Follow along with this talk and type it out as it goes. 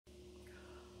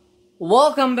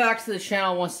Welcome back to the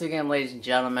channel once again, ladies and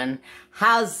gentlemen.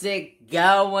 How's it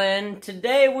going?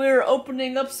 Today we're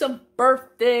opening up some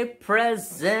birthday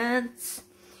presents.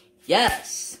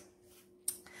 Yes.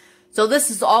 So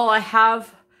this is all I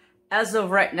have as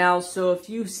of right now. So if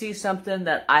you see something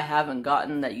that I haven't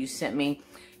gotten that you sent me,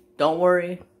 don't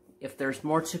worry. If there's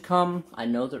more to come, I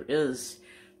know there is.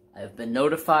 I've been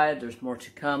notified there's more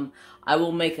to come. I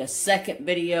will make a second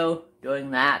video doing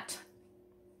that.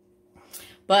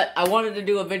 But I wanted to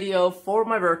do a video for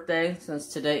my birthday, since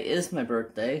today is my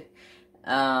birthday.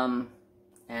 And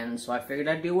so I figured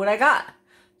I'd do what I got.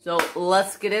 So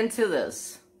let's get into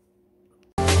this.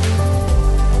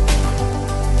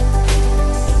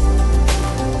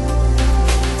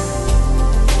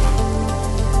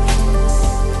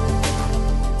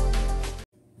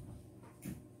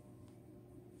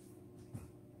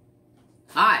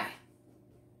 Hi,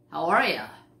 how are ya?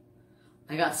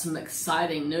 I got some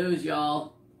exciting news,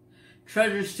 y'all.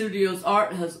 Treasure Studios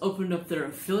Art has opened up their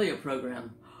affiliate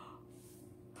program.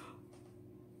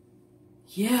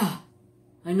 Yeah,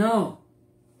 I know.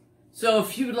 So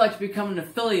if you would like to become an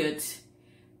affiliate,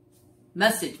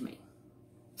 message me.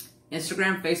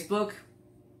 Instagram, Facebook,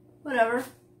 whatever.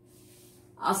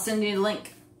 I'll send you a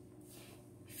link.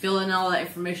 Fill in all that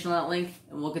information on that link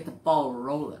and we'll get the ball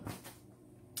rolling.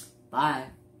 Bye.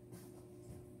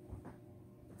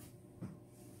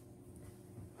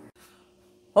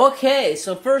 Okay,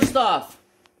 so first off,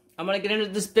 I'm going to get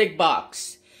into this big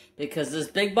box, because this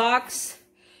big box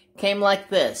came like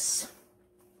this.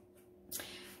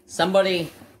 Somebody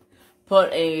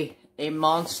put a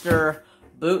monster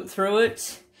boot through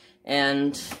it,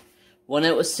 and when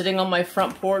it was sitting on my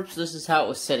front porch, this is how it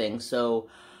was sitting. So,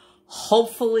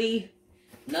 hopefully,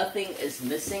 nothing is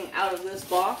missing out of this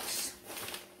box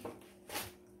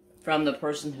from the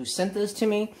person who sent this to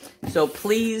me. So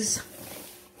please,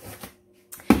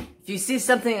 if you see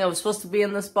something that was supposed to be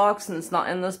in this box and it's not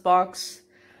in this box,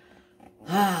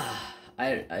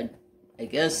 I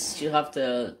guess you'll have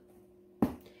to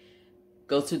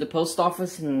go through the post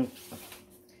office, and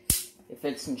if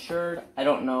it's insured, I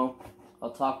don't know. I'll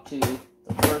talk to the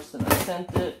person that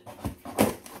sent it.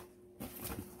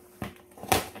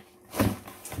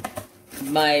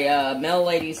 My mail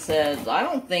lady said, I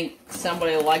don't think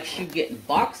somebody likes you getting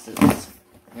boxes.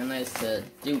 And I said,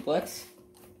 do what?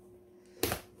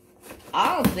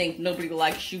 I don't think nobody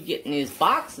likes you getting these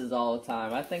boxes all the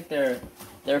time. I think they're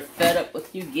fed up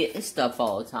with you getting stuff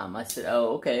all the time. I said,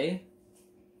 oh, okay.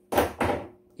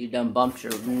 You done bumped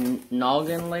your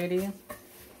noggin, lady?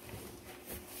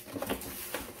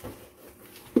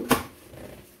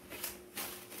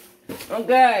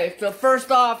 Okay, so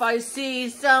first off, I see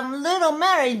some little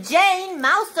Mary Jane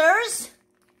mousers.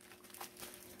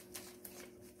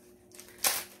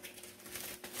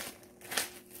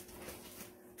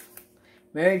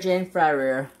 Mary Jane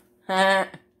Fryer.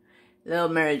 Little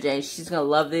Mary Jane, she's gonna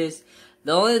love these.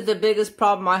 The biggest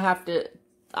problem I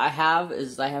have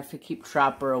is I have to keep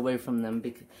Trapper away from them,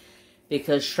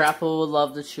 because Trapper would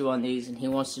love to chew on these and he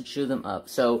wants to chew them up.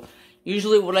 So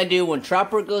usually what I do when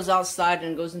Trapper goes outside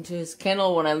and goes into his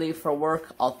kennel, when I leave for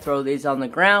work, I'll throw these on the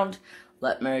ground,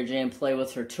 let Mary Jane play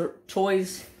with her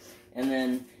toys, and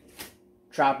then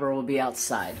Trapper will be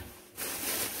outside.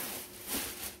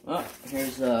 Oh,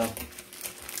 here's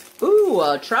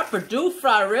ooh, Trapper do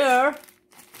Fryer.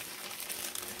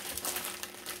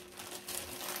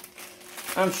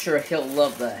 I'm sure he'll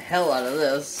love the hell out of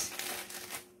this.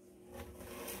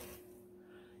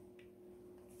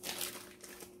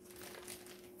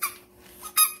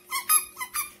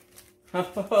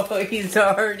 Oh, he's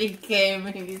already came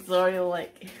and he's already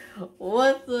like,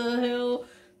 what the hell?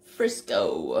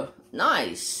 Frisco.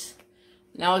 Nice.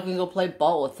 Now I can go play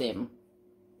ball with him.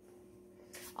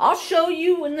 I'll show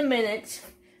you in a minute,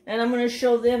 and I'm going to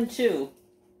show them too.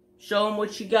 Show them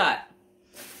what you got.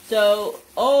 So,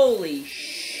 holy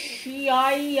shit.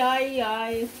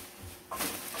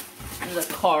 There's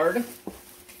a card.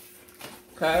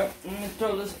 Okay, let me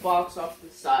throw this box off to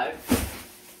the side.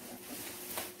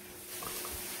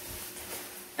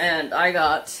 And I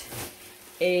got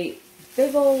a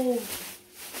big old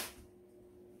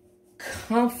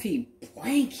comfy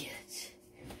blanket.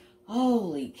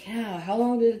 Holy cow, how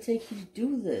long did it take you to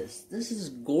do this? This is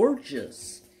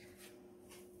gorgeous.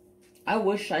 I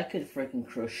wish I could freaking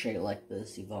crochet like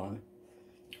this, Evaughn.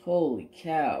 Holy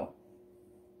cow.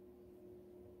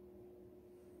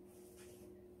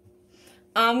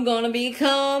 I'm gonna be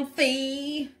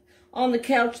comfy on the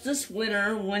couch this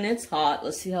winter when it's hot.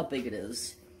 Let's see how big it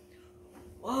is.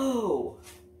 Whoa.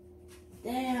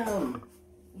 Damn.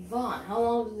 Evaughn, how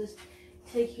long did this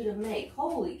take you to make?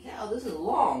 Holy cow, this is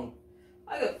long.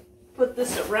 I could put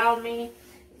this around me,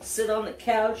 sit on the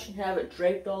couch, and have it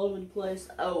draped all over the place.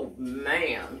 Oh,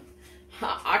 man.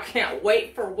 I can't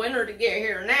wait for winter to get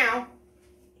here now.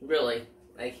 Really,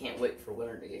 I can't wait for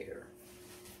winter to get here.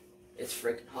 It's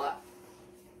freaking hot.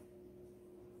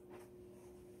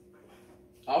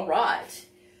 Alright.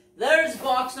 There's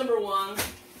box number 1.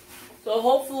 So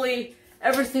hopefully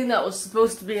everything that was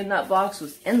supposed to be in that box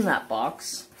was in that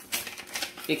box.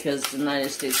 Because the United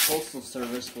States Postal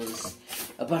Service was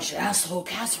a bunch of asshole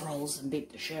casseroles and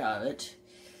beat the shit out of it.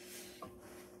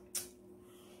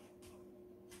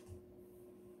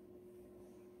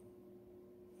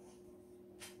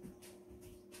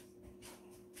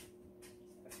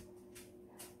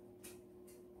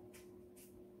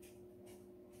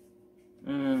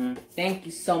 Thank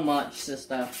you so much,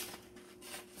 sister.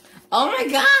 Oh my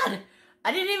god!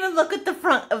 I didn't even look at the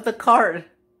front of the card.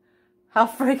 How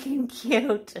freaking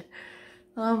cute.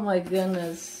 Oh my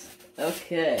goodness.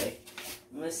 Okay.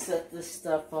 I'm gonna set this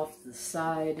stuff off to the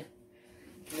side.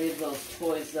 Leave those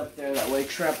toys up there, that way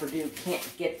Trapper Dude can't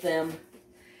get them.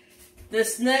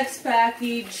 This next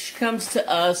package comes to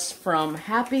us from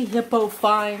Happy Hippo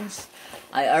Finds.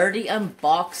 I already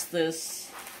unboxed this,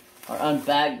 or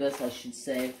unbagged this, I should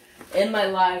say, in my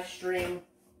live stream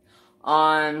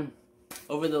on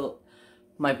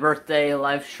my birthday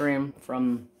live stream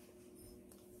from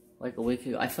like a week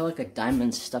ago. I feel like a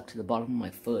diamond stuck to the bottom of my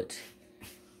foot.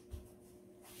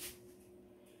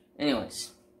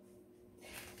 Anyways,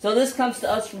 so this comes to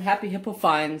us from Happy Hippo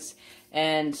Finds,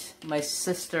 and my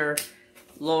sister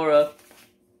Laura,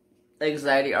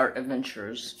 Anxiety Art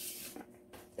Adventures,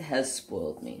 has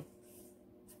spoiled me.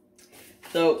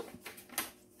 So,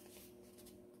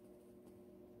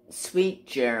 sweet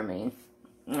Jeremy,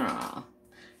 aww,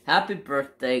 happy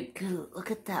birthday. Good,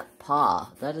 look at that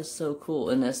paw. That is so cool.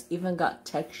 And it's even got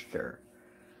texture.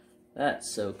 That's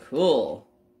so cool.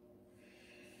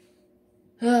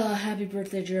 Oh, happy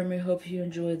birthday, Jeremy. Hope you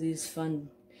enjoy these fun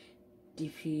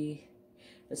DP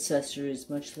accessories.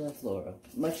 Much love, Laura.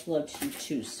 Much love to you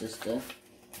too, sister.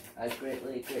 I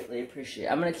greatly, greatly appreciate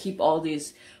it. I'm going to keep all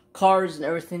these cards and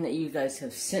everything that you guys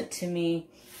have sent to me.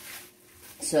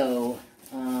 So,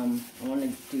 I want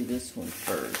to do this one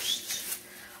first.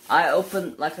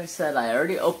 Like I said, I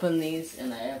already opened these,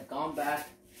 and I have gone back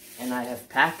and I have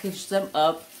packaged them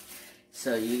up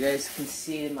so you guys can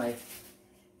see my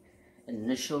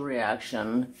initial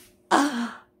reaction.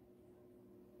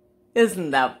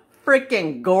 Isn't that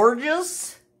freaking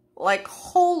gorgeous? Like,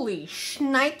 holy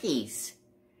shnikes.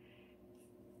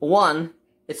 1,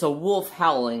 it's a wolf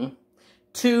howling.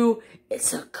 2,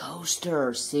 it's a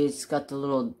coaster. See, it's got the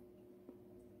little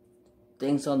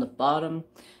things on the bottom.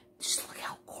 Just look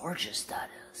how gorgeous that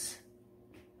is.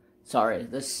 Sorry,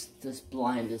 this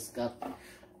blind has got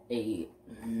a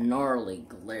gnarly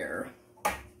glare.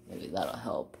 Maybe that'll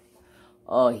help.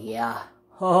 Oh yeah.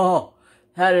 Oh,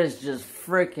 that is just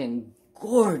freaking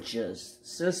gorgeous,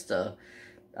 sister.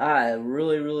 I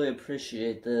really, really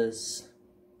appreciate this.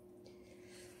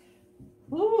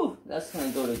 Woo, that's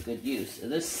gonna go to good use.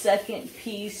 This second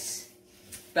piece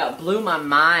about blew my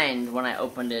mind when I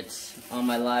opened it on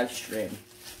my live stream.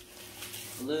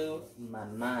 Blew my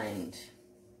mind.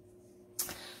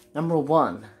 Number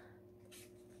 1.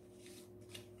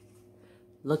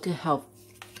 Look at how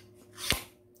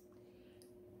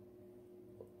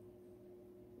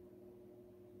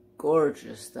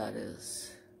gorgeous that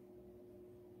is.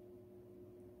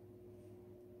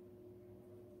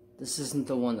 This isn't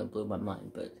the one that blew my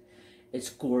mind, but it's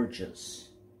gorgeous.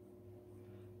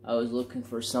 I was looking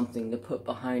for something to put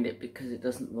behind it because it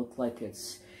doesn't look like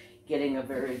it's getting a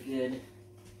very good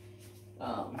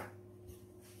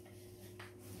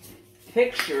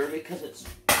picture because it's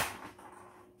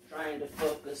trying to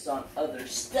focus on other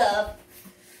stuff.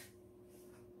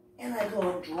 And I go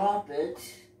and drop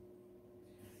it.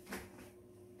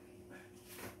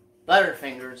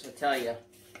 Butterfingers, I tell you.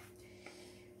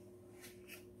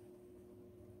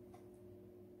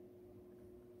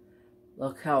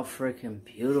 Look how freaking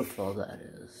beautiful that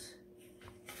is.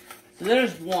 So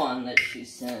there's one that she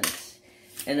sent.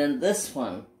 And then this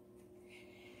one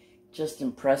just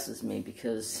impresses me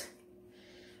because,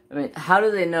 I mean, how do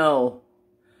they know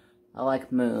I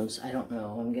like moons? I don't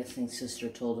know. I'm guessing sister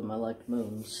told them I liked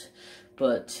moons.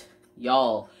 But,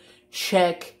 y'all,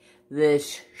 check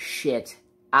this shit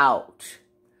out.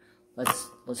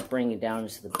 Let's bring it down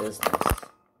into the business.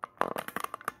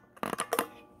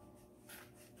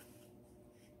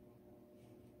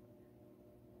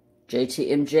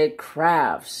 JTMJ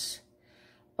Crafts.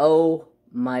 Oh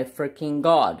my freaking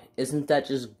god. Isn't that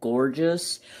just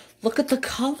gorgeous? Look at the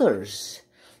colors.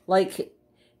 Like,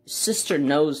 sister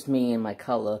knows me and my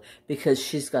color because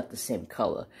she's got the same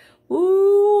color.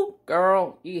 Ooh,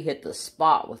 girl, you hit the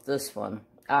spot with this one.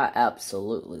 I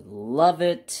absolutely love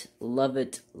it, love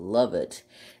it, love it.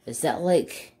 Is that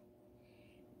like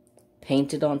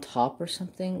painted on top or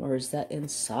something? Or is that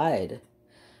inside?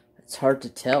 It's hard to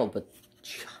tell, but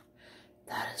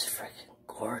that is freaking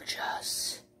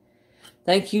gorgeous.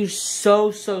 Thank you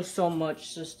so much,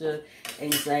 Sister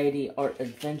Anxiety Art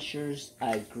Adventures.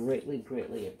 I greatly,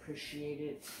 greatly appreciate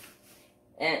it.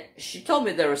 And she told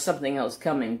me there was something else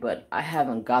coming, but I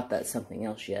haven't got that something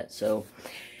else yet. So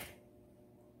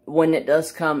when it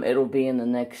does come, it'll be in the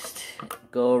next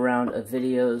go around of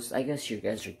videos. I guess you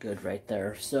guys are good right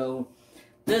there. So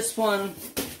this one,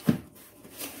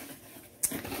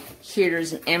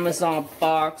 here's an Amazon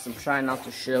box. I'm trying not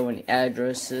to show any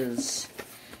addresses.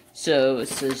 So it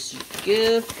says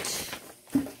gift.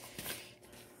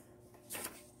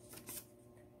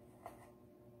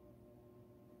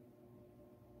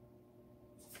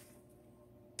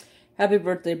 Happy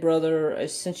birthday, brother. I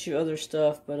sent you other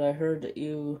stuff, but I heard that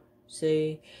you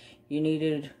say you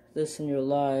needed this in your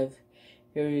life.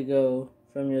 Here you go,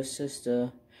 from your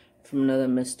sister, from another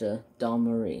Mr. Dawn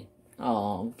Marie.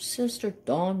 Oh, Sister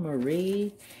Dawn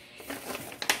Marie.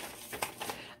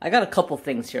 I got a couple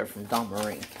things here from Dawn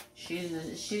Marie. She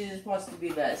just wants to be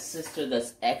that sister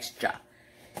that's extra.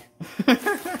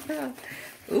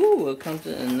 Ooh, it comes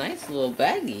in a nice little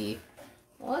baggie.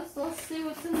 Let's see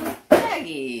what's in the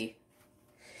baggie.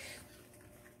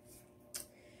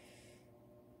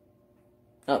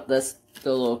 Oh, that's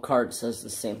the little card says the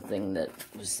same thing that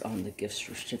was on the gift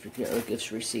certificate or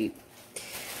gift receipt.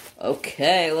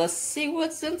 Okay, let's see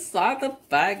what's inside the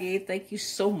baggie. Thank you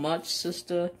so much,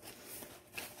 sister.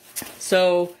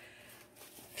 So,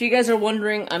 if you guys are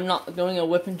wondering, I'm not doing a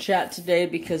whip and chat today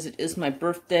because it is my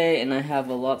birthday and I have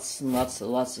lots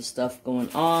of stuff going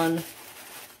on.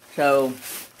 So,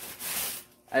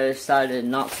 I decided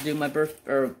not to do my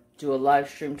or do a live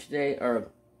stream today, or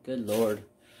good lord,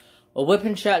 a whip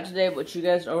and chat today, but you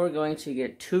guys are going to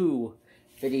get 2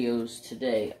 videos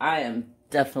today. I am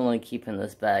definitely keeping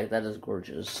this bag. That is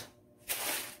gorgeous.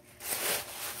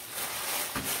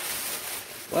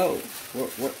 Whoa,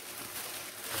 what?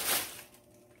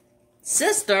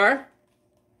 Sister?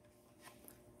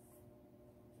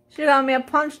 She got me a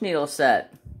punch needle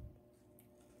set.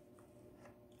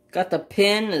 Got the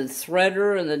pin and the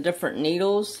threader and the different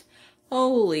needles.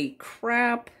 Holy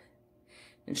crap.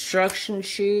 Instruction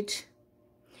sheet.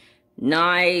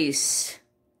 Nice.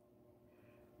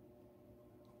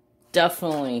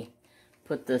 Definitely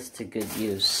put this to good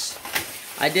use.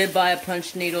 I did buy a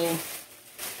punch needle.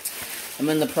 I'm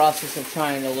in the process of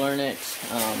trying to learn it.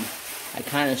 I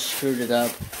kind of screwed it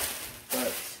up,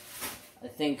 but I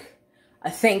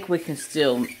think we can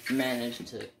still manage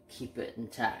to keep it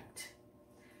intact.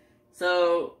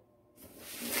 So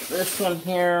this one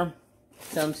here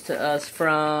comes to us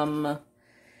from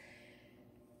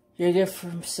your gift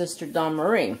from Sister Dawn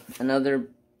Marie. Another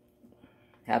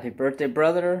happy birthday,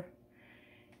 brother.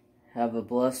 Have a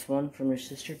blessed one from your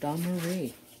sister Dawn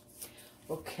Marie.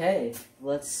 Okay,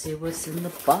 let's see what's in the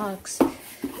box.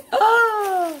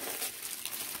 Oh!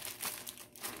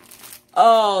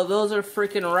 Oh, those are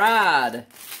freaking rad.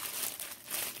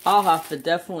 I'll have to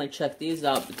definitely check these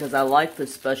out because I like the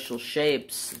special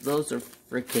shapes. Those are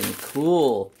freaking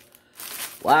cool.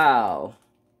 Wow.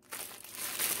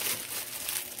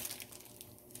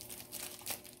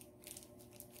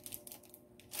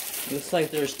 Looks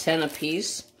like there's 10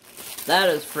 apiece. That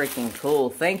is freaking cool.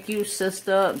 Thank you,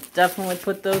 sister. Definitely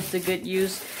put those to good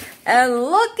use. And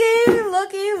looky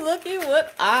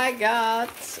what I got.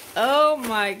 Oh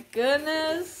my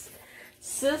goodness.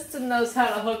 Sister knows how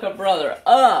to hook a brother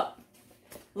up.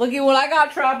 Looky what I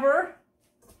got, Trapper.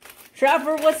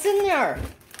 Trapper, what's in there?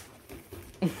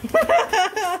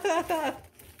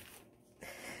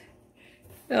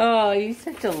 Oh, you're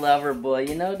such a lover boy.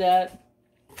 You know that?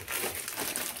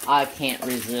 I can't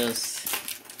resist.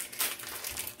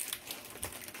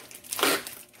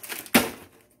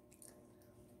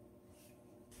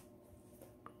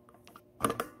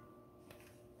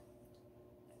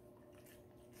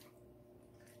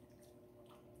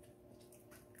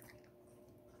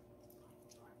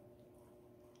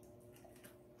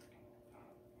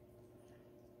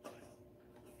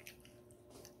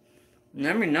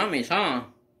 Nummy nummies, huh?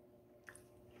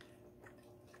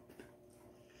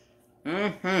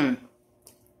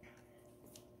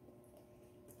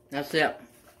 That's it.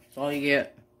 That's all you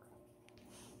get.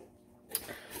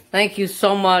 Thank you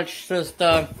so much,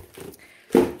 sister.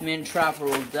 Me and Trapper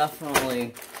will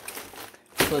definitely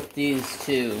put these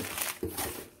to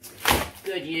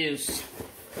good use.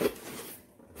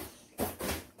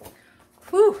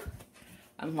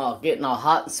 Well, getting all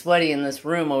hot and sweaty in this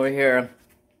room over here.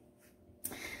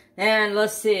 And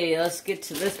let's see, let's get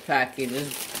to this package.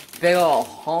 This big old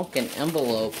honking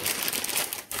envelope.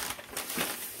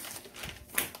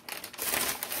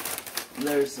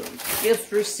 There's a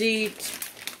gift receipt.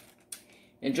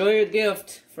 Enjoy your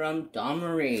gift from Dawn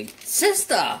Marie.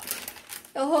 Sister!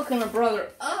 You're hooking a brother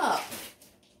up.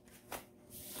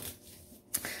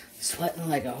 Sweating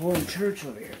like a whole church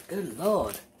over here. Good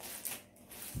Lord.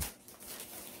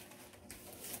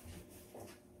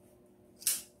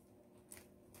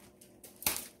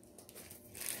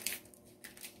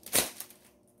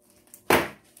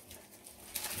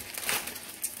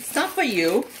 It's not for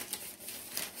you.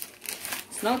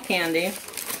 It's not candy.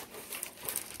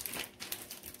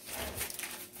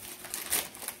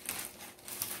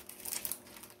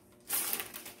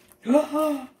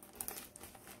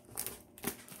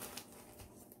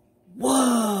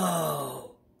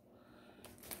 Whoa!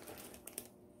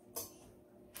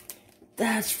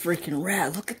 That's freaking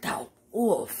rad. Look at that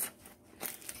wolf.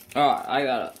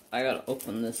 Alright, I gotta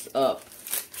open this up.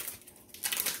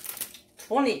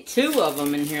 22 of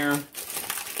them in here.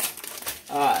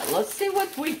 Alright, let's see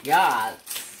what we got.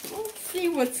 Let's see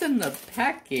what's in the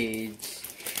package.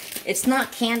 It's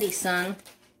not candy, son.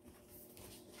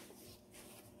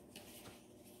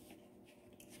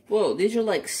 Whoa, these are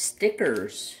like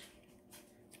stickers.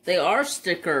 They are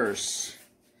stickers.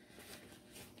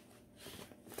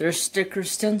 They're sticker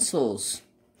stencils.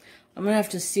 I'm gonna have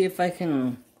to see if I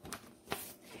can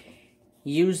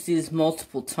use these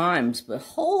multiple times, but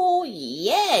oh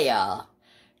yeah!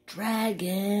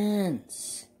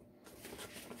 Dragons!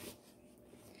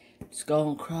 Skull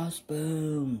and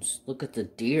crossbones. Look at the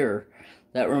deer.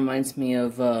 That reminds me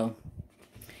of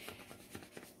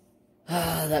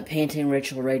that painting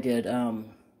Rachel Ray did. I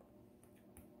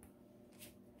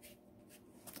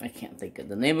can't think of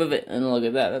the name of it. And look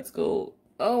at that. That's cool.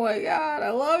 Oh my god, I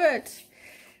love it.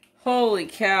 Holy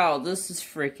cow, this is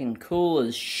freaking cool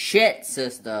as shit,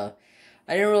 sister.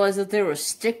 I didn't realize that there were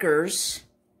stickers.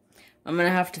 I'm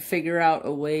gonna have to figure out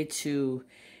a way to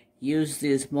use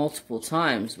these multiple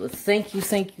times. But thank you,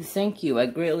 thank you, thank you. I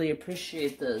greatly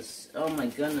appreciate this. Oh my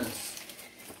goodness.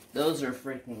 Those are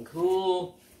freaking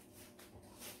cool.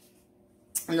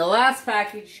 And the last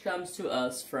package comes to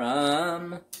us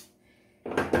from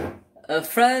a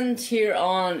friend here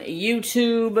on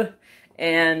YouTube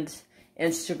and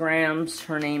Instagrams.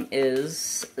 Her name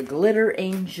is Glitter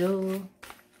Angel.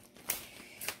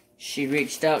 She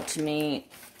reached out to me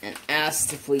and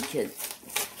asked if we could,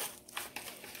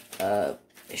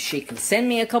 she can send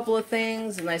me a couple of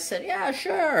things, and I said, yeah,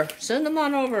 sure, send them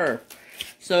on over.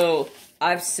 So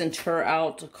I've sent her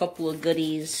out a couple of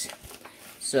goodies.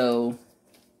 So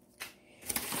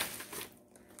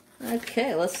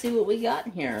okay, let's see what we got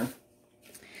here.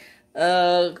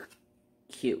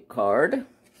 Cute card.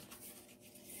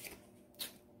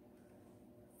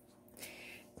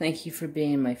 Thank you for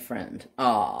being my friend.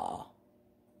 Aw.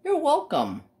 You're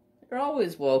welcome. You're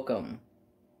always welcome.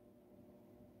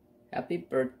 Happy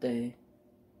birthday.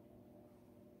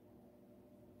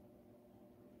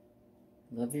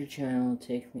 Love your channel.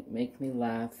 Make me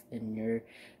laugh. And your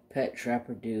pet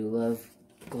trapper do. Love,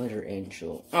 Glitter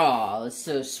Angel. Aw, that's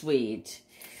so sweet.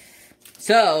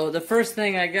 So, the first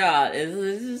thing I got is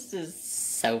this is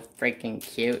so freaking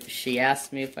cute. She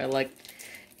asked me if I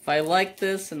like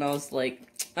this, and I was like,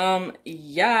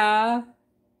 yeah.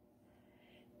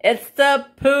 It's the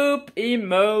poop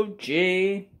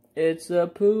emoji. It's a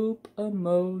poop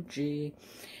emoji.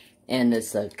 And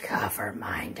it's a cover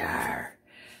minder.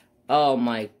 Oh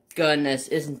my goodness,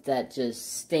 isn't that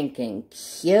just stinking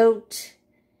cute?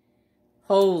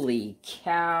 Holy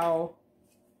cow.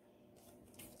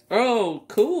 Oh,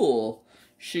 cool.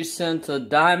 She sent a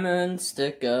diamond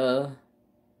sticker.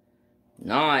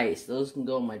 Nice. Those can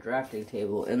go on my drafting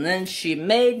table. And then she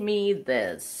made me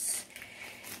this.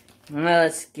 Now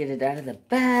let's get it out of the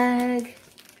bag.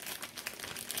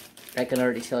 I can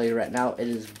already tell you right now, it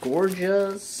is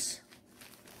gorgeous.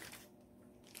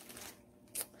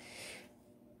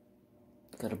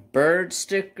 Got a bird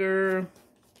sticker.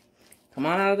 Come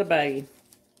on out of the baggie.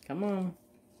 Come on.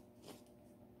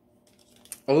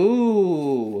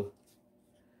 Ooh.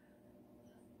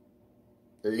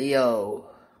 Leo.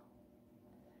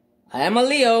 I am a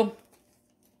Leo.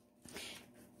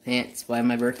 That's why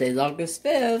my birthday is August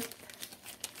 5th.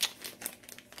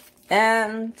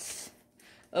 And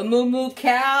a moo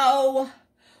cow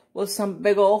with some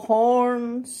big old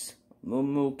horns.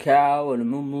 Moo cow and a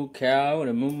moo cow and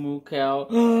a moo cow.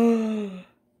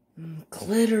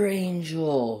 Glitter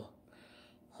Angel.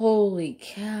 Holy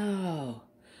cow.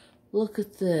 Look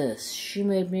at this. She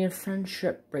made me a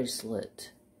friendship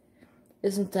bracelet.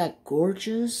 Isn't that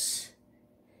gorgeous?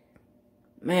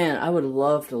 Man, I would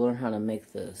love to learn how to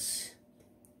make this.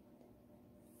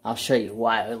 I'll show you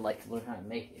why I would like to learn how to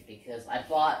make it. Because I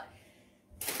bought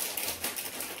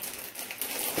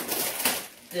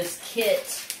this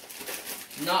kit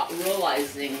not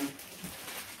realizing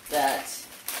that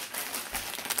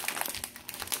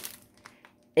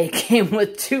it came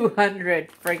with 200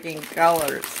 freaking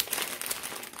colors.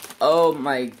 Oh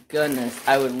my goodness.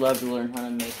 I would love to learn how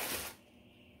to make it.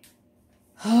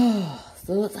 Oh,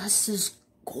 that's just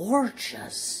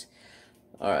gorgeous.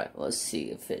 Alright, let's see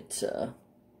if it,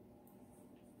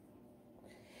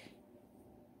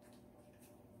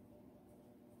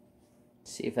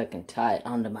 see if I can tie it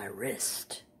onto my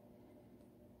wrist.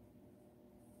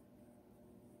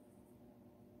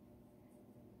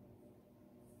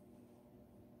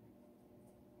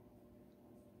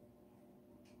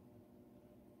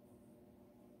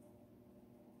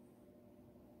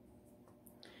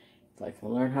 If I can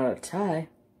learn how to tie.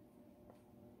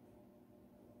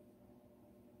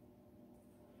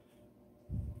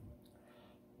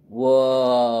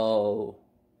 Whoa.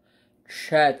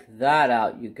 Check that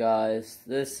out, you guys.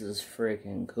 This is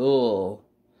freaking cool.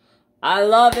 I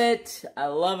love it. I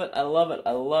love it. I love it.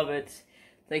 I love it.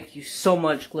 Thank you so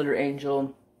much, Glitter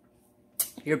Angel.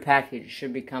 Your package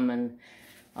should be coming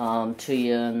to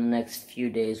you in the next few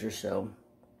days or so.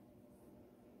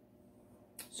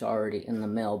 It's already in the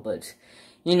mail, but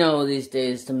you know these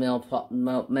days the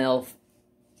mail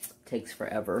takes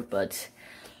forever. But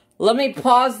let me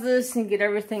pause this and get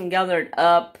everything gathered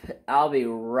up. I'll be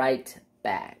right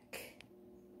back.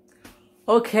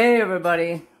 Okay,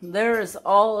 everybody. There is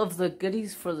all of the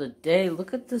goodies for the day.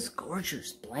 Look at this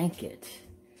gorgeous blanket.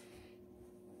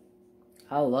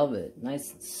 I love it.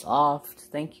 Nice and soft.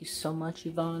 Thank you so much,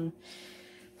 Evaughn.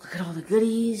 Look at all the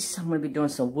goodies. I'm going to be doing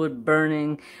some wood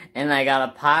burning. And I got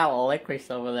a pile of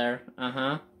licorice over there.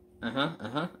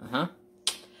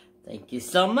 Thank you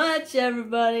so much,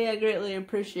 everybody. I greatly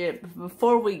appreciate it. But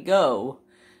before we go,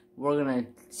 we're going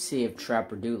to see if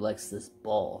Trapper Dude likes this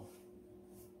ball.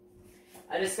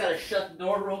 I just got to shut the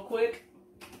door real quick,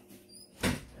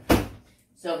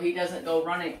 so he doesn't go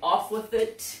running off with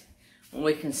it. And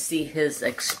we can see his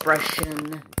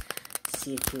expression.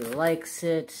 See if he likes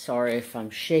it. Sorry if I'm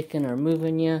shaking or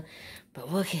moving you.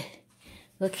 But look at.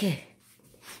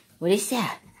 What is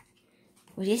that?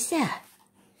 What is that?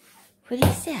 What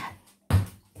is that?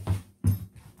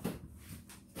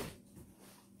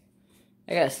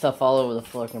 I got stuff all over the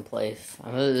fucking place.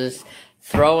 I'm just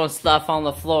throwing stuff on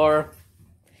the floor.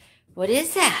 What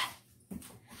is that?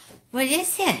 What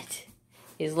is it?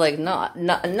 He's like, no.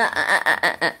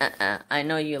 I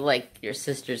know you like your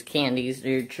sister's candies or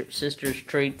your sister's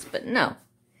treats, but no.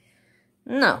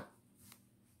 No.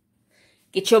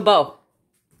 Get your bow.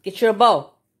 Get your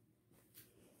bow.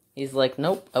 He's like,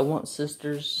 nope, I want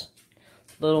sister's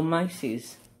little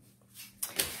mices.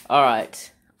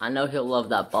 Alright. I know he'll love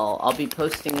that ball. I'll be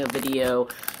posting a video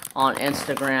on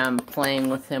Instagram playing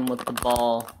with him with the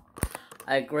ball.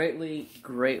 I greatly,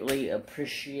 greatly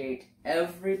appreciate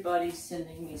everybody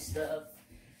sending me stuff.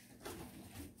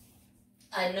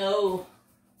 I know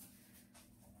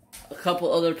a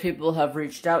couple other people have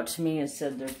reached out to me and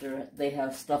said that they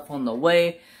have stuff on the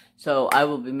way. So I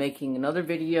will be making another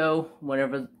video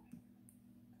whenever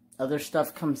other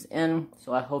stuff comes in.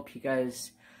 So I hope you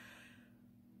guys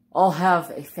all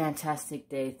have a fantastic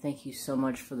day. Thank you so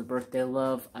much for the birthday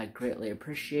love. I greatly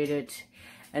appreciate it.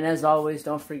 And as always,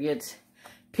 don't forget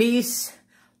peace,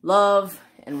 love,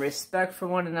 and respect for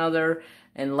one another.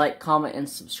 And like, comment, and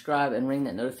subscribe, and ring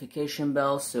that notification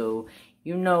bell so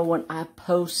you know when I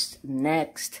post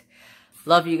next.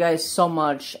 Love you guys so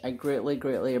much. I greatly,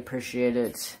 greatly appreciate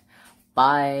it.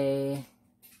 Bye.